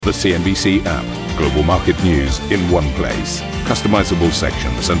The CNBC app. Global market news in one place. Customizable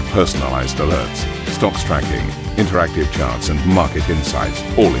sections and personalized alerts. Stocks tracking, interactive charts and market insights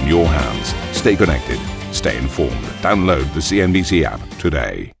all in your hands. Stay connected. Stay informed. Download the CNBC app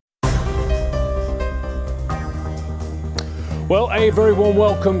today. Well, a very warm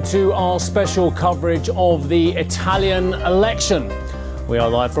welcome to our special coverage of the Italian election. We are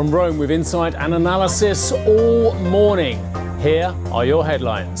live from Rome with insight and analysis all morning. Here are your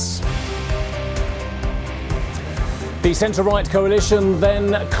headlines. The centre-right coalition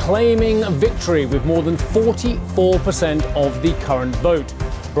then claiming victory with more than 44% of the current vote.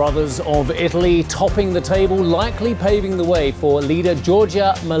 Brothers of Italy topping the table, likely paving the way for leader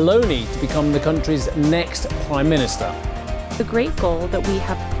Giorgia Meloni to become the country's next prime minister. The great goal that we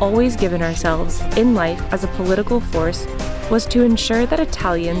have always given ourselves in life as a political force was to ensure that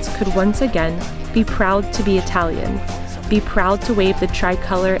Italians could once again be proud to be Italian, be proud to wave the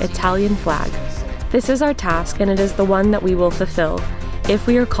tricolour Italian flag. This is our task, and it is the one that we will fulfill if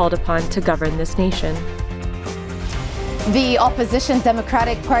we are called upon to govern this nation. The opposition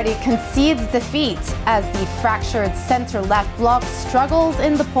Democratic Party concedes defeat as the fractured centre-left bloc struggles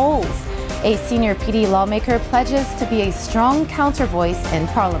in the polls. A senior PD lawmaker pledges to be a strong counter-voice in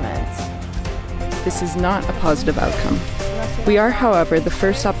Parliament. This is not a positive outcome. We are, however, the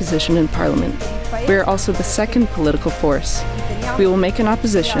first opposition in Parliament. We are also the second political force. We will make an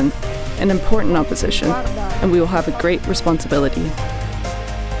opposition, an important opposition, and we will have a great responsibility.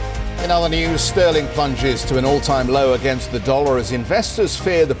 In other news, sterling plunges to an all-time low against the dollar as investors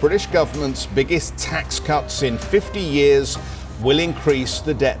fear the British government's biggest tax cuts in 50 years will increase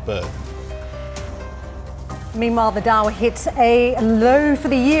the debt burden. Meanwhile, the Dow hits a low for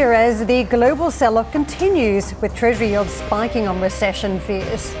the year as the global sell-off continues, with Treasury yields spiking on recession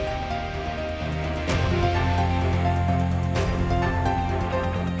fears.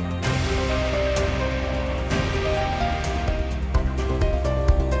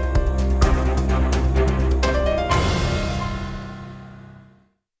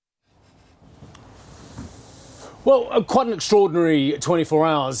 Well, quite an extraordinary 24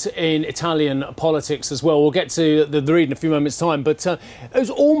 hours in Italian politics as well. We'll get to the read in a few moments' time, but it was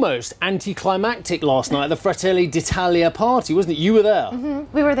almost anticlimactic last night at the Fratelli d'Italia party, wasn't it? You were there.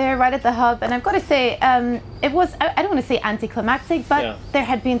 Mm-hmm. We were there right at the hub, and I've got to say, it was, I don't want to say anticlimactic, but there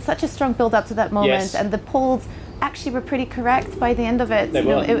had been such a strong build-up to that moment, and the polls actually were pretty correct by the end of it.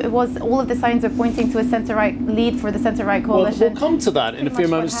 It was, all of the signs were pointing to a centre-right lead for the centre-right coalition. We'll come to that in a few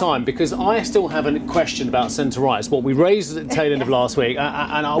moments' time, because I still have a question about centre-right. It's what we raised at the tail end of last week.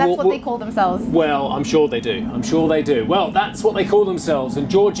 And that's what they call themselves. Well, I'm sure they do. Well, that's what they call themselves. And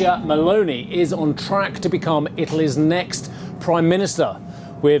Giorgia Meloni is on track to become Italy's next prime minister,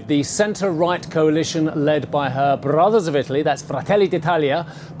 with the centre-right coalition led by her Brothers of Italy, that's Fratelli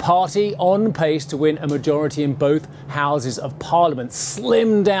d'Italia, party on pace to win a majority in both houses of parliament.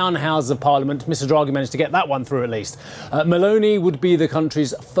 Slimmed down houses of parliament. Mr Draghi managed to get that one through at least. Meloni would be the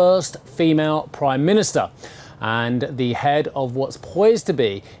country's first female prime minister and the head of what's poised to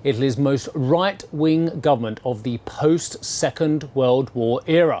be Italy's most right-wing government of the post-Second World War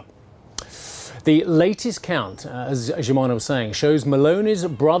era. The latest count, as Jemana was saying, shows Meloni's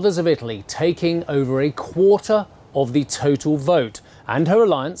Brothers of Italy taking over a quarter of the total vote, and her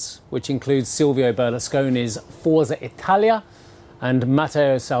alliance, which includes Silvio Berlusconi's Forza Italia and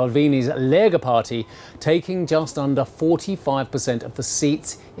Matteo Salvini's Lega Party, taking just under 45% of the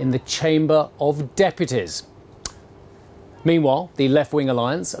seats in the Chamber of Deputies. Meanwhile, the left-wing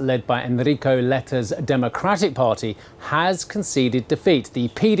alliance, led by Enrico Letta's Democratic Party, has conceded defeat. The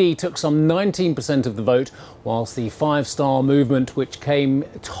PD took some 19% of the vote, whilst the Five Star Movement, which came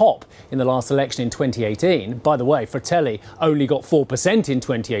top in the last election in 2018, by the way, Fratelli only got 4% in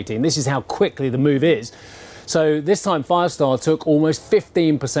 2018. This is how quickly the move is. So this time Five Star took almost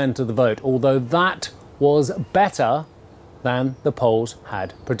 15% of the vote, although that was better than the polls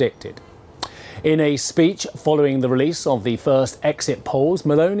had predicted. In a speech following the release of the first exit polls,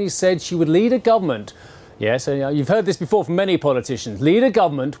 Meloni said she would lead a government. Yes, you've heard this before from many politicians. Lead a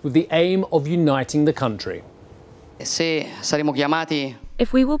government with the aim of uniting the country.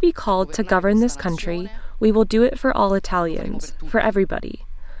 If we will be called to govern this country, we will do it for all Italians, for everybody,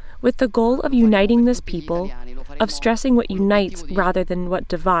 with the goal of uniting this people, of stressing what unites rather than what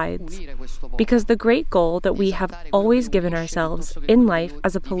divides, because the great goal that we have always given ourselves in life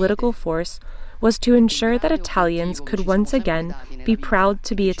as a political force was to ensure that Italians could once again be proud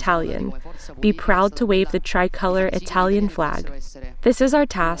to be Italian, be proud to wave the tricolour Italian flag. This is our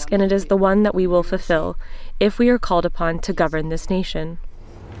task, and it is the one that we will fulfill if we are called upon to govern this nation.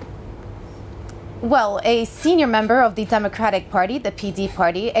 Well, a senior member of the Democratic Party, the PD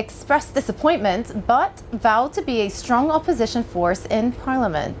party, expressed disappointment but vowed to be a strong opposition force in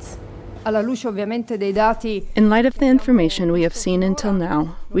Parliament. In light of the information we have seen until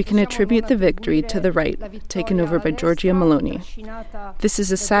now, we can attribute the victory to the right, taken over by Giorgia Meloni. This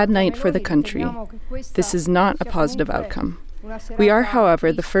is a sad night for the country. This is not a positive outcome. We are,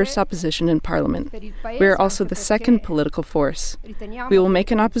 however, the first opposition in Parliament. We are also the second political force. We will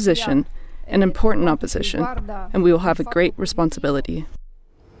make an opposition, an important opposition, and we will have a great responsibility.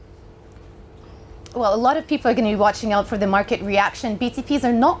 Well, a lot of people are going to be watching out for the market reaction. BTPs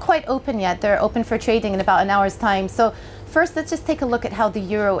are not quite open yet. They're open for trading in about an hour's time. So first, let's just take a look at how the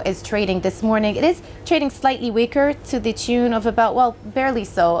euro is trading this morning. It is trading slightly weaker to the tune of about, well, barely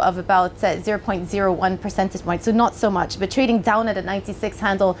so, of about 0.01 percentage points. So not so much, but trading down at a 96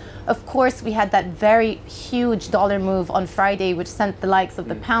 handle. Of course, we had that very huge dollar move on Friday, which sent the likes of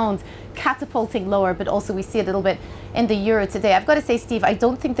the pound catapulting lower, but also we see a little bit in the euro today. I've got to say, Steve, I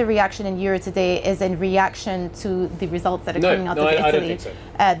don't think the reaction in euro today is in reaction to the results that are coming out of Italy. I don't think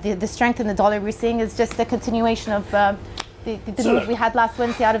so. The strength in the dollar we're seeing is just a continuation of the move we had last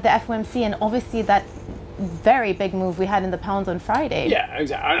Wednesday out of the FOMC, and obviously that very big move we had in the pound on Friday. Yeah,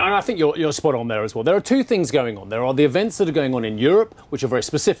 exactly. And I think you're spot on there as well. There are two things going on. There are the events that are going on in Europe, which are very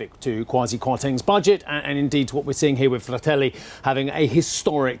specific to Kwasi Kwarteng's budget, and indeed to what we're seeing here with Fratelli having a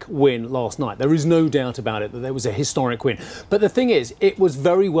historic win last night. There is no doubt about it that there was a historic win. But the thing is, it was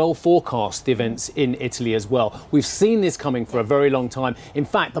very well forecast, the events in Italy as well. We've seen this coming for a very long time. In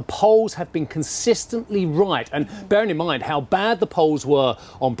fact, the polls have been consistently right. And bearing in mind how bad the polls were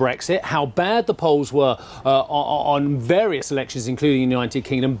on Brexit, how bad the polls were on various elections, including the United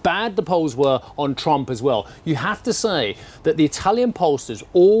Kingdom, bad the polls were on Trump as well. You have to say that the Italian pollsters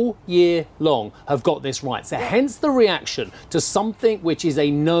all year long have got this right. So hence the reaction to something which is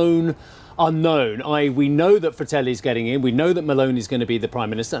a known unknown. We know that Fratelli is getting in. We know that Meloni is going to be the Prime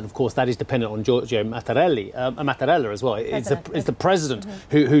Minister. And, of course, that is dependent on Giorgio Mattarella as well. It's the President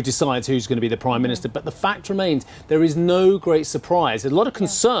who decides who's going to be the Prime Minister. But the fact remains, there is no great surprise. There's a lot of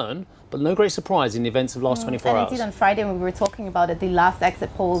concern, but no great surprise in the events of the last 24 hours. Indeed, on Friday, when we were talking about it, the last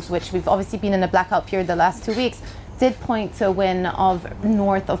exit polls, which we've obviously been in a blackout period the last 2 weeks, did point to a win of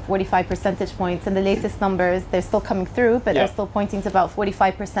north of 45 percentage points. And the latest numbers, they're still coming through, but they're still pointing to about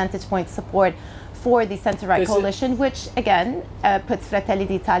 45 percentage points support for the centre-right coalition, which, again, puts Fratelli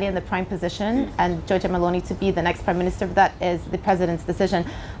d'Italia in the prime position and Giorgia Meloni to be the next Prime Minister. That is the President's decision.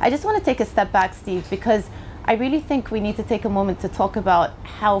 I just want to take a step back, Steve, because I really think we need to take a moment to talk about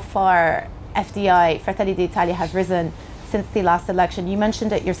how far FDI, Fratelli d'Italia, have risen since the last election. You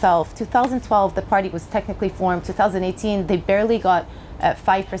mentioned it yourself. 2012, the party was technically formed. 2018, they barely got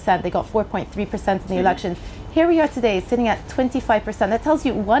 5%. They got 4.3% in the elections. Here we are today, sitting at 25%. That tells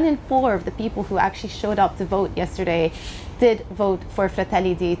you 1 in 4 of the people who actually showed up to vote yesterday did vote for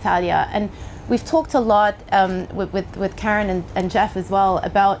Fratelli d'Italia. And we've talked a lot with Karen and Jeff as well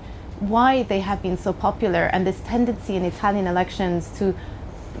about why they have been so popular and this tendency in Italian elections to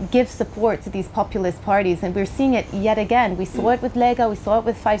give support to these populist parties, and we're seeing it yet again. We saw it with Lega, we saw it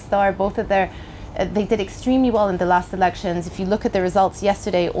with Five Star. Both of they did extremely well in the last elections. If you look at the results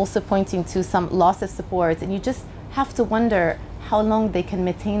yesterday, also pointing to some loss of support, and you just have to wonder how long they can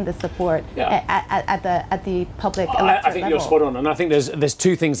maintain the support at the public electorate level. I think you're spot on, and I think there's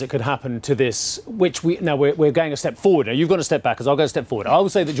two things that could happen to this, which we're going a step forward. Now, you've got to step back, because I'll go a step forward. I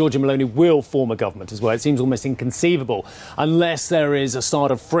would say that Giorgia Meloni will form a government as well. It seems almost inconceivable unless there is a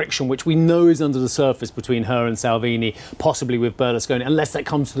start of friction, which we know is under the surface between her and Salvini, possibly with Berlusconi, unless that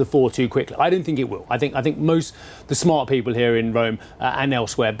comes to the fore too quickly. I don't think it will. I think most the smart people here in Rome and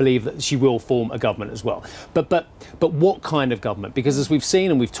elsewhere believe that she will form a government as well. But what kind of government? Because as we've seen,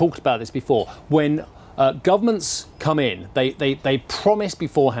 and we've talked about this before, when governments come in, they promise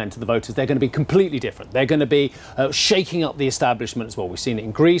beforehand to the voters they're going to be completely different. They're going to be shaking up the establishment as well. We've seen it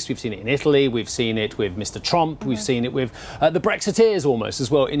in Greece, we've seen it in Italy, we've seen it with Mr. Trump, we've seen it with the Brexiteers almost as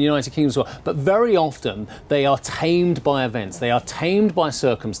well in the United Kingdom as well. But very often they are tamed by events, they are tamed by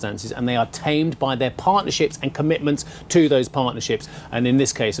circumstances, and they are tamed by their partnerships and commitments to those partnerships. And in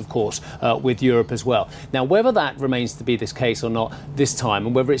this case, of course, with Europe as well. Now, whether that remains to be this case or not this time,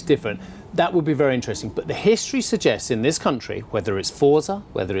 and whether it's different, that would be very interesting. But the history suggests in this country, whether it's Forza,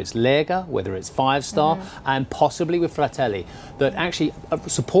 whether it's Lega, whether it's Five Star, and possibly with Fratelli, that actually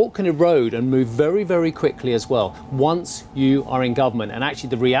support can erode and move very, very quickly as well once you are in government. And actually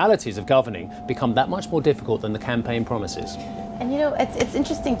the realities of governing become that much more difficult than the campaign promises. And it's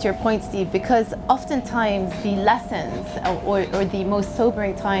interesting to your point, Steve, because oftentimes the lessons or the most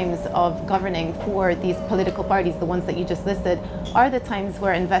sobering times of governing for these political parties, the ones that you just listed, are the times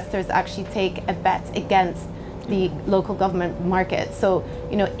where investors actually take a bet against the local government market. So,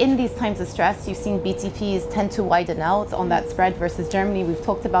 in these times of stress, you've seen BTPs tend to widen out on that spread versus Germany. We've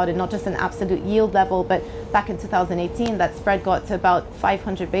talked about it, not just an absolute yield level, but back in 2018, that spread got to about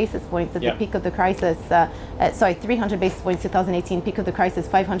 500 basis points at the peak of the crisis. 300 basis points, 2018, peak of the crisis,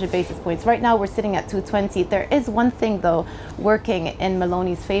 500 basis points. Right now, we're sitting at 220. There is one thing, though, working in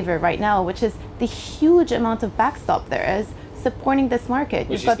Maloney's favor right now, which is the huge amount of backstop there is supporting this market.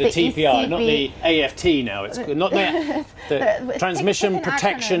 Which is the TPI, not the AFT now. It's not the Transmission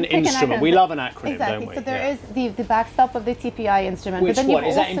Protection Instrument. We love an acronym, don't we? So there is the backstop of the TPI instrument. Which one?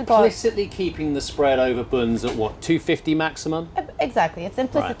 Is that implicitly keeping the spread over bonds at what, 250 maximum? Exactly. It's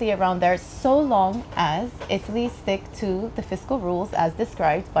implicitly around there, so long as Italy stick to the fiscal rules as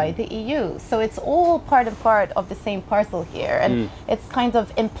described by the EU. So it's all part of the same parcel here. And it's kind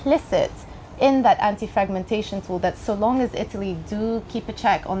of implicit in that anti-fragmentation tool that so long as Italy do keep a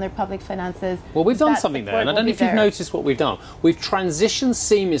check on their public finances. Well, we've done something there, and I don't know if you've noticed what we've done. We've transitioned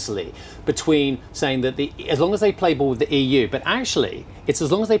seamlessly between saying that as long as they play ball with the EU, but actually it's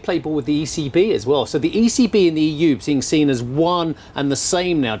as long as they play ball with the ECB as well. So the ECB and the EU being seen as one and the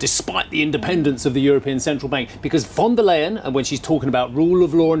same now, despite the independence of the European Central Bank, because von der Leyen, and when she's talking about rule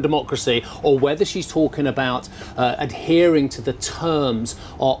of law and democracy, or whether she's talking about adhering to the terms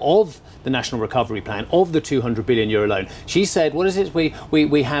of the National Recovery Plan, of the 200 billion euro loan. She said, what is it?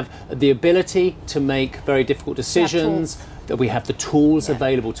 We have the ability to make very difficult decisions, that we have the tools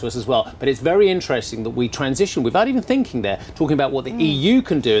available to us as well. But it's very interesting that we transition, without even thinking there, talking about what the EU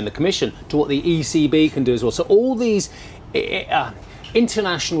can do and the Commission, to what the ECB can do as well. So all these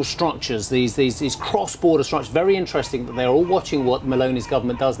international structures, these cross-border structures, very interesting that they're all watching what Meloni's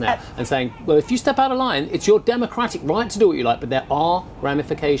government does now and saying, well, if you step out of line, it's your democratic right to do what you like, but there are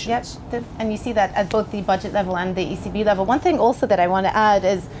ramifications. Yep, and you see that at both the budget level and the ECB level. One thing also that I want to add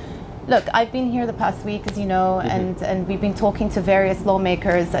is, look, I've been here the past week, as you know, and we've been talking to various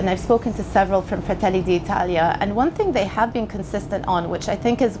lawmakers, and I've spoken to several from Fratelli d'Italia, and one thing they have been consistent on, which I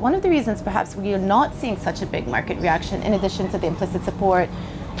think is one of the reasons perhaps we are not seeing such a big market reaction, in addition to the implicit support,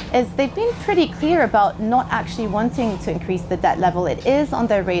 is they've been pretty clear about not actually wanting to increase the debt level. It is on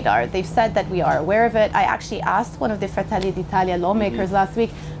their radar. They've said that we are aware of it. I actually asked one of the Fratelli d'Italia lawmakers last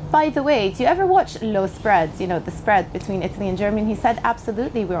week, by the way, do you ever watch low spreads, the spread between Italy and Germany? He said,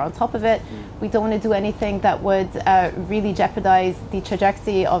 absolutely, we're on top of it. We don't want to do anything that would really jeopardize the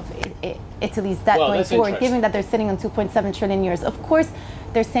trajectory of Italy's debt going forward, given that they're sitting on 2.7 trillion euros. Of course,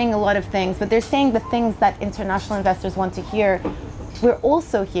 they're saying a lot of things, but they're saying the things that international investors want to hear. We're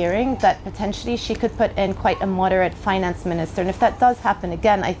also hearing that potentially she could put in quite a moderate finance minister. And if that does happen,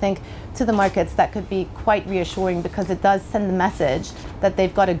 again, I think to the markets that could be quite reassuring, because it does send the message that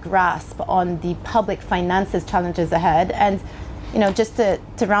they've got a grasp on the public finances challenges ahead. And, just to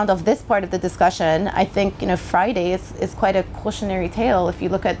round off this part of the discussion, I think, Friday is quite a cautionary tale. If you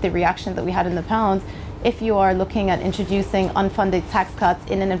look at the reaction that we had in the pound, if you are looking at introducing unfunded tax cuts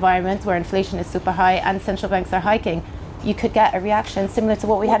in an environment where inflation is super high and central banks are hiking, you could get a reaction similar to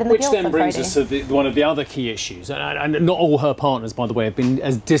what we had in the Gilts on Friday. Which then brings us to one of the other key issues, and not all her partners, by the way, have been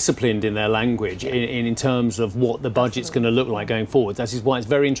as disciplined in their language in terms of what the budget's going to look like going forward. That is why it's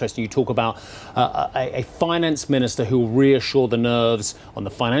very interesting. You talk about a finance minister who will reassure the nerves on the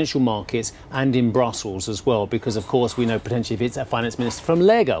financial markets and in Brussels as well, because, of course, we know potentially if it's a finance minister from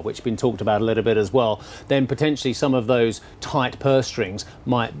Lega, which has been talked about a little bit as well, then potentially some of those tight purse strings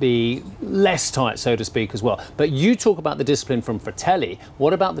might be less tight, so to speak, as well. But you talk about the discipline from Fratelli.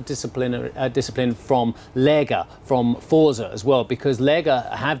 What about the discipline from Lega, from Forza as well? Because Lega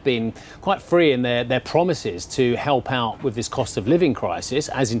have been quite free in their promises to help out with this cost of living crisis,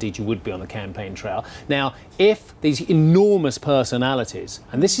 as indeed you would be on the campaign trail. Now, if these enormous personalities,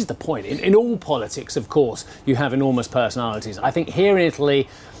 and this is the point, in all politics, of course, you have enormous personalities. I think here in Italy,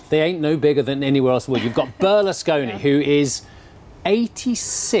 they ain't no bigger than anywhere else in the world. You've got Berlusconi, who is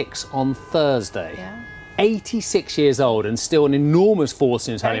 86 on Thursday. Yeah. 86 years old and still an enormous force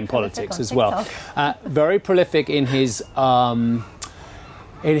in Italian politics as well. Very prolific in his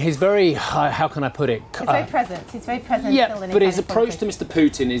very, how can I put it? He's very present. He's very present. Yeah, still in but his approach to Mr.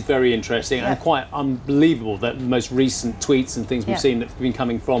 Putin is very interesting and quite unbelievable. That the most recent tweets and things we've seen that have been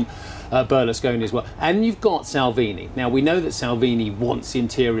coming from Berlusconi as well. And you've got Salvini. Now, we know that Salvini wants the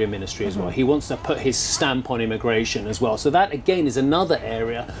Interior Ministry as well. He wants to put his stamp on immigration as well. So that, again, is another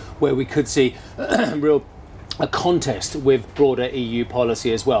area where we could see a contest with broader EU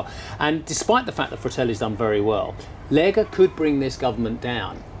policy as well. And despite the fact that Fratelli's done very well, Lega could bring this government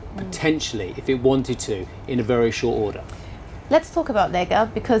down, potentially, if it wanted to, in a very short order. Let's talk about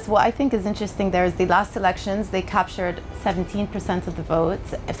Lega, because what I think is interesting there is the last elections, they captured 17% of the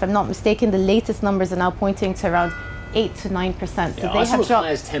votes. If I'm not mistaken, the latest numbers are now pointing to around 8 to 9%. So yeah, they I have dropped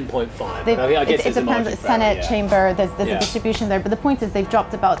as 10.5. I guess it depends on Senate, chamber, there's yeah. a distribution there. But the point is they've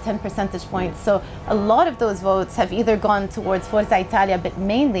dropped about 10 percentage points. So a lot of those votes have either gone towards Forza Italia, but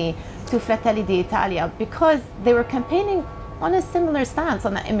mainly to Fratelli d'Italia, because they were campaigning on a similar stance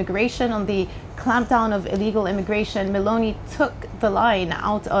on the immigration, on the clampdown of illegal immigration. Meloni took the line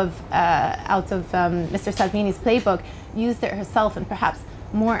out of Mr. Salvini's playbook, used it herself, and perhaps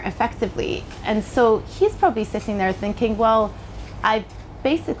more effectively. And so he's probably sitting there thinking, well, I've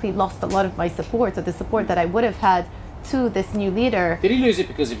basically lost a lot of my support, or the support that I would have had to this new leader. Did he lose it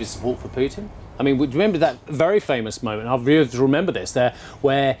because of his support for Putin? I mean, would you remember that very famous moment, I've really to remember this, there,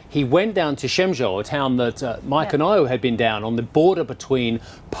 where he went down to Przemysl, a town that Mike and I had been down on the border between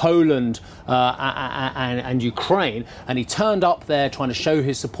Poland and Ukraine, and he turned up there trying to show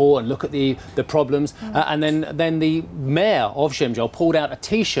his support and look at the problems, and then the mayor of Przemysl pulled out a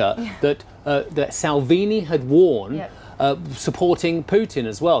T-shirt that Salvini had worn, supporting Putin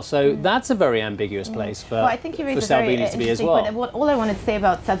as well. So that's a very ambiguous place for, I think you raised Salvini to be as well. Point. All I wanted to say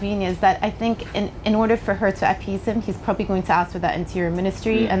about Salvini is that I think in order for her to appease him, he's probably going to ask for that interior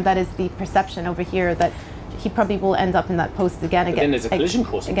ministry, and that is the perception over here, that he probably will end up in that post again. But then there's a collision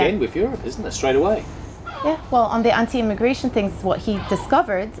course again with Europe, isn't there, straight away? Yeah, well, on the anti-immigration things, what he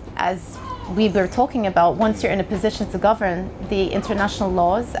discovered, as we were talking about, once you're in a position to govern, the international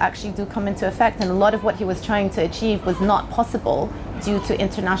laws actually do come into effect, and a lot of what he was trying to achieve was not possible due to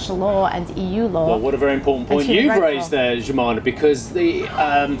international law and EU law. Well, what a very important point you've raised there, Jemana, because the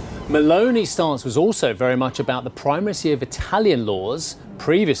Meloni stance was also very much about the primacy of Italian laws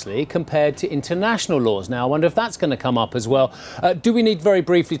previously compared to international laws. Now, I wonder if that's going to come up as well. Do we need very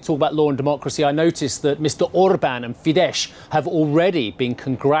briefly to talk about law and democracy? I noticed that Mr. Orban and Fidesz have already been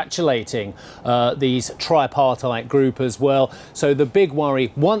congratulating these tripartite group as well. So the big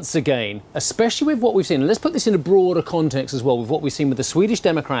worry, once again, especially with what we've seen, and let's put this in a broader context as well, with what we've seen with the Swedish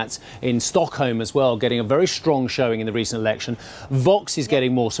Democrats in Stockholm as well, getting a very strong showing in the recent election. Vox is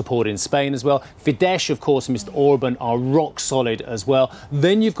getting more support in Spain as well. Fidesz, of course, and Mr. Orban are rock solid as well.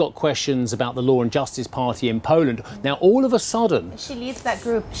 Then you've got questions about the Law and Justice Party in Poland. Now, all of a sudden... She leads that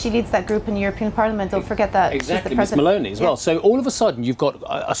group in the European Parliament. Don't forget that. Exactly, Ms. Meloni as well. So all of a sudden, you've got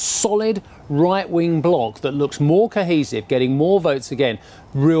a solid right-wing bloc that looks more cohesive, getting more votes again.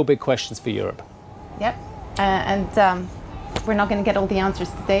 Real big questions for Europe. Yep. We're not going to get all the answers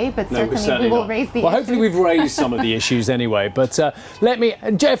today, but certainly we will raise the issues. Well, hopefully we've raised some of the issues anyway. But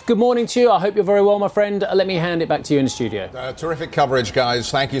Jeff, good morning to you. I hope you're very well, my friend. Let me hand it back to you in the studio. Terrific coverage,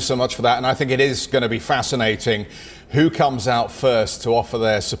 guys. Thank you so much for that. And I think it is going to be fascinating who comes out first to offer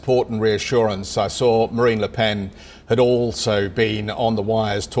their support and reassurance. I saw Marine Le Pen had also been on the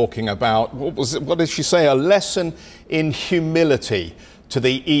wires talking about, what did she say, a lesson in humility to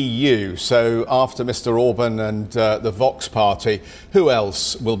the EU. So after Mr. Orban and the Vox Party, who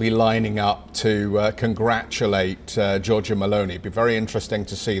else will be lining up to congratulate Giorgia Meloni? It'd be very interesting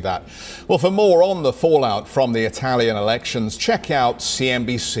to see that. Well, for more on the fallout from the Italian elections, check out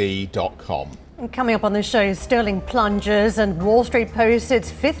CNBC.com. And coming up on the show, sterling plunges and Wall Street posts its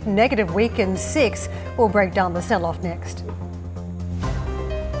fifth negative week in 6. We'll break down the sell-off next.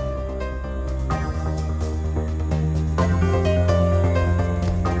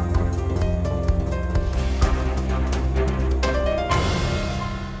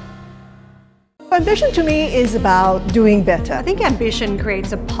 Ambition to me is about doing better. I think ambition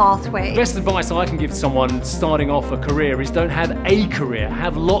creates a pathway. The best advice I can give to someone starting off a career is don't have a career,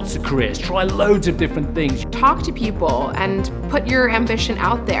 have lots of careers, try loads of different things. Talk to people and put your ambition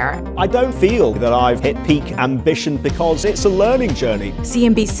out there. I don't feel that I've hit peak ambition because it's a learning journey.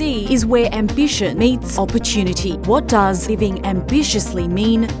 CNBC is where ambition meets opportunity. What does living ambitiously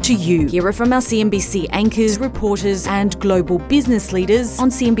mean to you? Hear it from our CNBC anchors, reporters and global business leaders on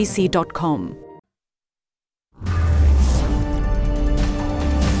CNBC.com.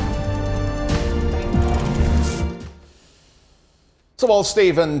 So while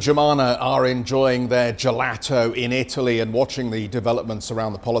Steve and Jemana are enjoying their gelato in Italy and watching the developments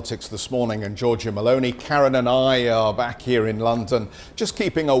around the politics this morning and Giorgia Meloni, Karen and I are back here in London just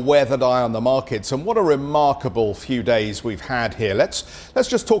keeping a weathered eye on the markets. And what a remarkable few days we've had here. Let's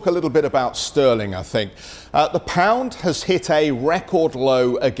just talk a little bit about sterling, I think. The pound has hit a record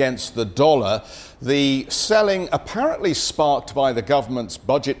low against the dollar. The selling apparently sparked by the government's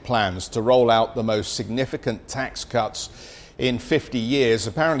budget plans to roll out the most significant tax cuts in 50 years,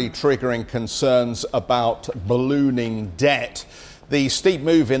 apparently triggering concerns about ballooning debt. The steep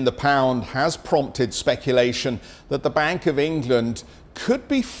move in the pound has prompted speculation that the Bank of England could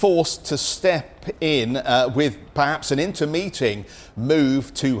be forced to step in with perhaps an intermeeting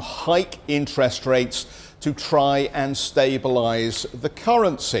move to hike interest rates to try and stabilise the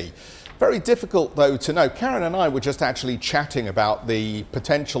currency. Very difficult, though, to know. Karen and I were just actually chatting about the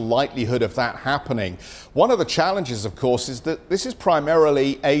potential likelihood of that happening. One of the challenges, of course, is that this is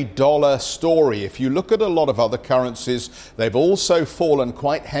primarily a dollar story. If you look at a lot of other currencies, they've also fallen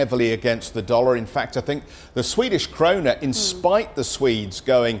quite heavily against the dollar. In fact, I think the Swedish krona, in spite the Swedes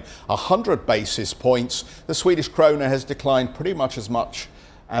going 100 basis points, the Swedish krona has declined pretty much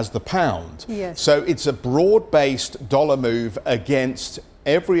as the pound. Yes. So it's a broad-based dollar move against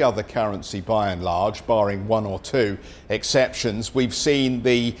every other currency by and large, barring one or two exceptions. We've seen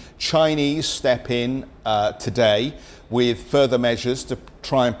the Chinese step in today with further measures to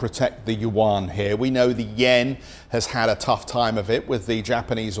try and protect the yuan here. We know the yen has had a tough time of it, with the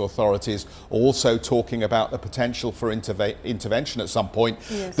Japanese authorities also talking about the potential for intervention at some point.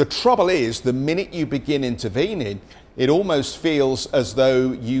 Yes. The trouble is, the minute you begin intervening, it almost feels as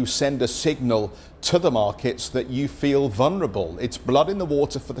though you send a signal to the markets that you feel vulnerable. It's blood in the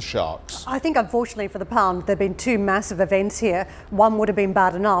water for the sharks. I think, unfortunately for the pound, there have been two massive events here. One would have been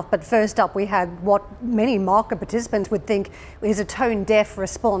bad enough, but first up we had what many market participants would think is a tone-deaf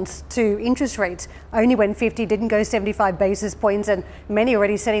response to interest rates. Only when 50 didn't go 75 basis points, and many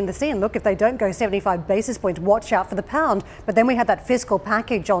already setting the scene. Look, if they don't go 75 basis points, watch out for the pound. But then we had that fiscal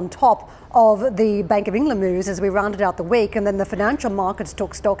package on top of the Bank of England moves as we rounded out the week, and then the financial markets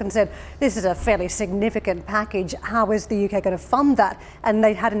took stock and said, this is a fairly significant package. How is the UK going to fund that? And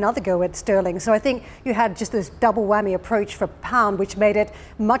they had another go at sterling. So I think you had just this double whammy approach for pound, which made it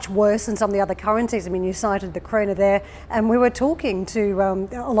much worse than some of the other currencies. I mean, you cited the krona there, and we were talking to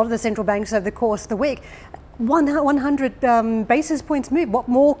a lot of the central banks over the course of the week. 100 basis points move. What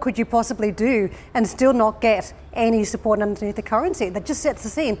more could you possibly do and still not get any support underneath the currency? That just sets the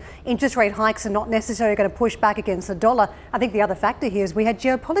scene. Interest rate hikes are not necessarily going to push back against the dollar. I think the other factor here is we had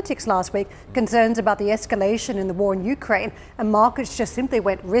geopolitics last week, concerns about the escalation in the war in Ukraine, and markets just simply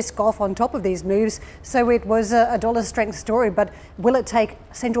went risk off on top of these moves. So it was a dollar strength story, but will it take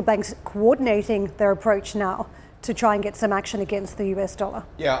central banks coordinating their approach now to try and get some action against the US dollar?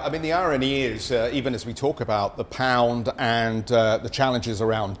 Yeah, I mean, the irony is, even as we talk about the pound and the challenges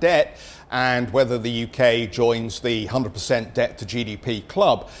around debt and whether the UK joins the 100% debt to GDP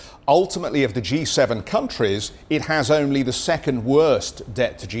club, ultimately of the G7 countries, it has only the second worst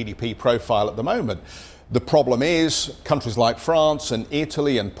debt to GDP profile at the moment. The problem is countries like France and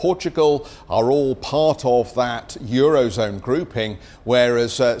Italy and Portugal are all part of that Eurozone grouping,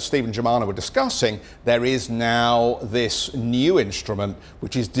 whereas Stephen Germana were discussing, there is now this new instrument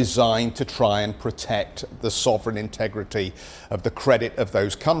which is designed to try and protect the sovereign integrity of the credit of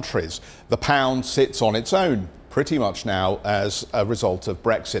those countries. The pound sits on its own pretty much now as a result of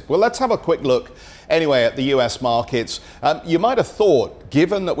Brexit. Well, let's have a quick look anyway at the US markets. You might have thought,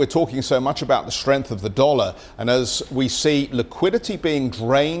 given that we're talking so much about the strength of the dollar, and as we see liquidity being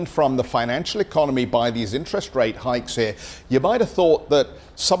drained from the financial economy by these interest rate hikes here, you might have thought that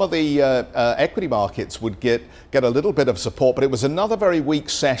some of the equity markets would get a little bit of support, but it was another very weak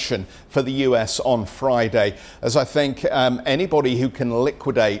session for the US on Friday, as I think anybody who can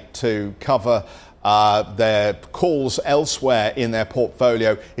liquidate to cover their calls elsewhere in their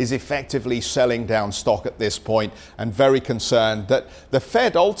portfolio is effectively selling down stock at this point, and very concerned that the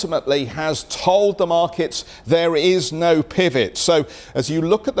Fed ultimately has told the markets there is no pivot. So as you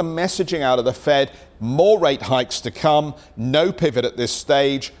look at the messaging out of the Fed, more rate hikes to come, no pivot at this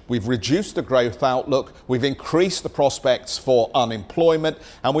stage. We've reduced the growth outlook, we've increased the prospects for unemployment,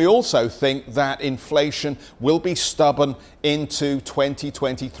 and we also think that inflation will be stubborn into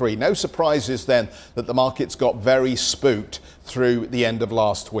 2023. No surprises then that the markets got very spooked through the end of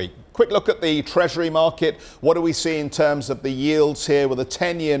last week. Quick look at the Treasury market. What do we see in terms of the yields here, with a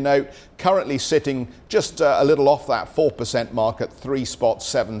 10-year note currently sitting just a little off that 4% mark at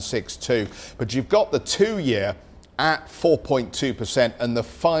 3.762. But you've got the 2-year at 4.2% and the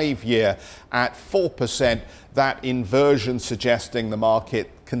 5-year at 4%. That inversion suggesting the market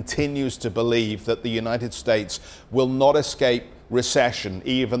continues to believe that the United States will not escape recession,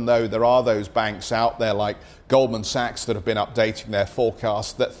 even though there are those banks out there like Goldman Sachs that have been updating their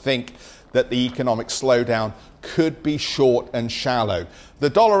forecasts that think that the economic slowdown could be short and shallow. The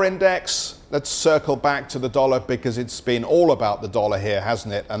dollar index, let's circle back to the dollar because it's been all about the dollar here,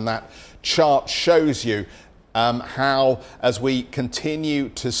 hasn't it? And that chart shows you how, as we continue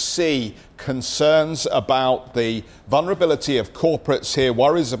to see concerns about the vulnerability of corporates here,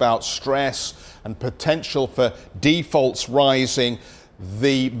 worries about stress and potential for defaults rising,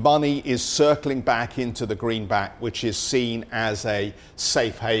 the money is circling back into the greenback, which is seen as a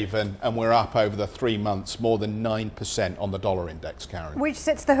safe haven, and we're up over the 3 months more than 9% on the dollar index, Karen. Which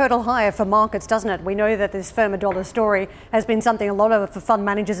sets the hurdle higher for markets, doesn't it? We know that this firmer dollar story has been something a lot of the fund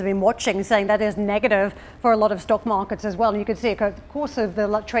managers have been watching, saying that is negative for a lot of stock markets as well. And you can see over the course of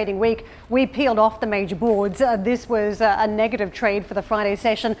the trading week, we peeled off the major boards. This was a negative trade for the Friday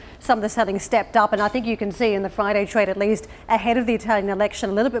session. Some of the selling stepped up, and I think you can see in the Friday trade, at least ahead of the Italian election,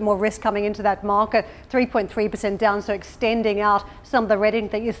 a little bit more risk coming into that market, 3.3% down, so extending out some of the red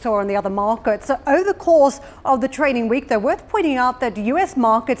ink that you saw in the other markets. So over the course of the trading week, though, worth pointing out that US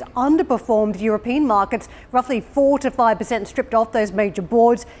markets underperformed European markets, roughly 4 to 5% stripped off those major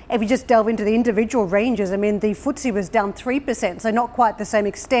boards. If you just delve into the individual ranges, I mean, the FTSE was down 3%, so not quite the same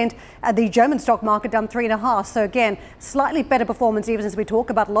extent. The German stock market down 3.5%. So again, slightly better performance even as we talk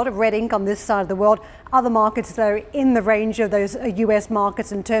about a lot of red ink on this side of the world. Other markets, though, in the range of those US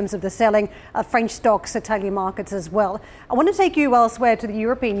markets in terms of the selling, French stocks, Italian markets as well. I want to take you elsewhere to the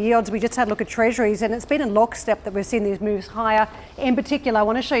European yields. We just had a look at treasuries, and it's been in lockstep that we've seen these moves higher. In particular, I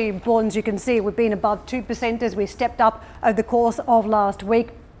want to show you bonds. You can see we've been above 2% as we stepped up over the course of last week.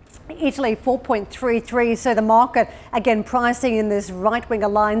 Italy 4.33, so the market again pricing in this right-wing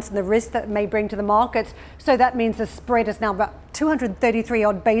alliance and the risk that it may bring to the markets. So that means the spread is now about 233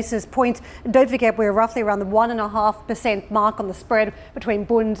 odd basis points. And don't forget, we're roughly around the 1.5% mark on the spread between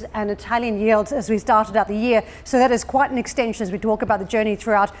Bund and Italian yields as we started out the year. So that is quite an extension as we talk about the journey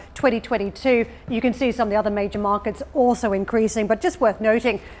throughout 2022. You can see some of the other major markets also increasing, but just worth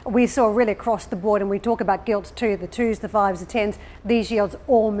noting, we saw really across the board, and we talk about gilts too, the 2s, the 5s, the 10s, these yields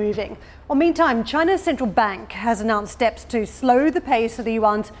all moving. Well, meantime, China's central bank has announced steps to slow the pace of the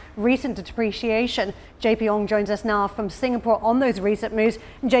yuan's recent depreciation. JP Ong joins us now from Singapore on those recent moves.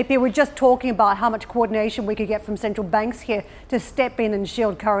 And JP, we're just talking about how much coordination we could get from central banks here to step in and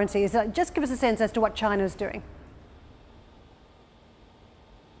shield currencies. Just give us a sense as to what China's doing.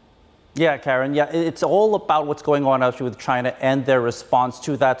 Yeah, Karen. Yeah, it's all about what's going on actually with China and their response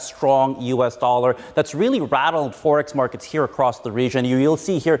to that strong U.S. dollar that's really rattled forex markets here across the region. You'll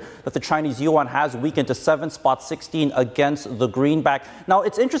see here that the Chinese yuan has weakened to 7.16 against the greenback. Now,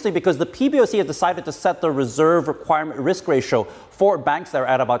 it's interesting because the PBOC has decided to set the reserve requirement risk ratio for banks that are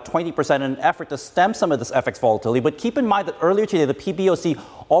at about 20% in an effort to stem some of this FX volatility. But keep in mind that earlier today, the PBOC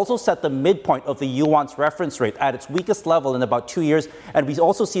also set the midpoint of the yuan's reference rate at its weakest level in about 2 years. And we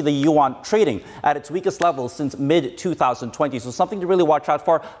also see the yuan trading at its weakest level since mid-2020. So something to really watch out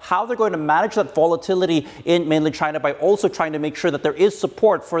for, how they're going to manage that volatility in mainland China by also trying to make sure that there is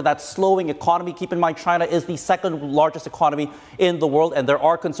support for that slowing economy. Keep in mind, China is the second largest economy in the world, and there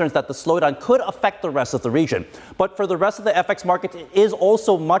are concerns that the slowdown could affect the rest of the region. But for the rest of the FX market, it is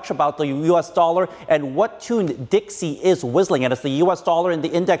also much about the U.S. dollar and what tune Dixie is whistling. And as the U.S. dollar and the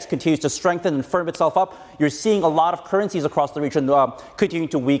index continues to strengthen and firm itself up, you're seeing a lot of currencies across the region continuing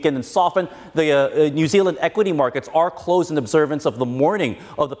to weaken and soften. The New Zealand equity markets are closed in observance of the mourning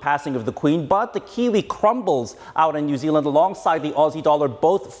of the passing of the Queen, but the Kiwi crumbles out in New Zealand alongside the Aussie dollar,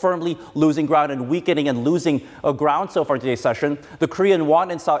 both firmly losing ground and weakening and losing ground so far in today's session. The Korean won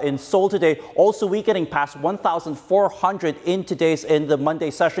in Seoul today also weakening past 1,400 in the Monday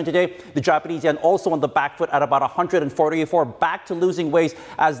session today. The Japanese yen also on the back foot at about 144, back to losing ways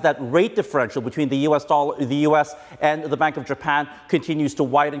as that rate differential between the U.S. dollar, the U.S. and the Bank of Japan continues to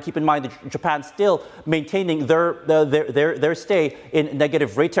widen. Keep in mind that Japan still maintaining their stay in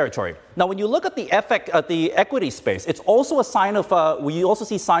negative rate territory. Now, when you look at the equity space, it's also a sign of we also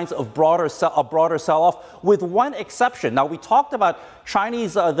see signs of broader sell-off, with one exception. Now, we talked about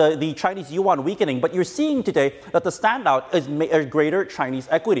the Chinese yuan weakening, but you're seeing today that the standout is greater Chinese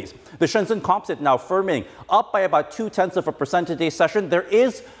equities. The Shenzhen Composite now firming up by about 0.2% today's session. There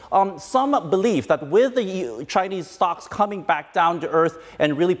is some belief that with the Chinese stocks coming back down to earth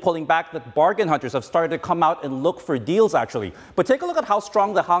and really pulling back, that bargain hunters have started to come out and look for deals, actually. But take a look at how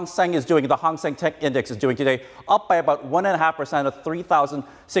strong the Hang Seng is doing. The Hang Seng Tech Index is doing today, up by about 1.5% at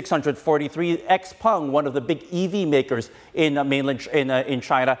 3,643. XPeng, one of the big EV makers in in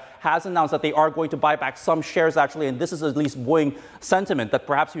China, has announced that they are going to buy back some shares, actually, and this is at least buoying sentiment that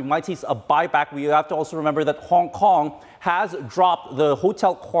perhaps we might see a buyback. We have to also remember that Hong Kong has dropped the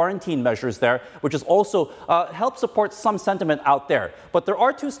hotel quarantine measures there, which has also helped support some sentiment out there. But there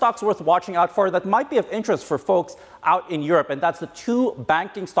are two stocks worth watching out for that might be of interest for folks out in Europe, and that's the two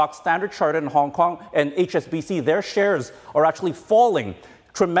banking stocks, Standard Chartered in Hong Kong and HSBC. Their shares are actually falling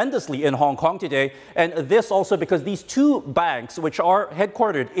tremendously in Hong Kong today. And this also because these two banks, which are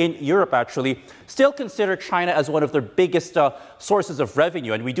headquartered in Europe actually, still consider China as one of their biggest sources of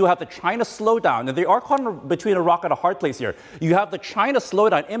revenue. And we do have the China slowdown, and they are caught between a rock and a hard place here. You have the China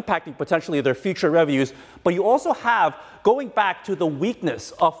slowdown impacting potentially their future revenues, but you also have, going back to the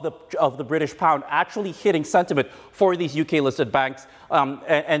weakness of the British pound, actually hitting sentiment for these UK-listed banks.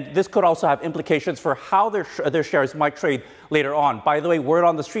 And this could also have implications for how their shares might trade later on. By the way, word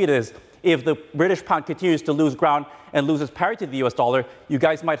on the street is if the British pound continues to lose ground and loses parity to the US dollar, you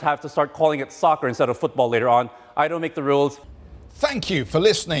guys might have to start calling it soccer instead of football later on. I don't make the rules. Thank you for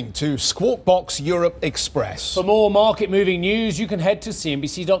listening to Squawk Box Europe Express. For more market-moving news, you can head to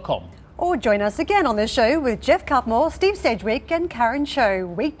cnbc.com. Or join us again on the show with Jeff Cutmore, Steve Sedgwick and Karen Cho,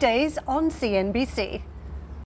 weekdays on CNBC.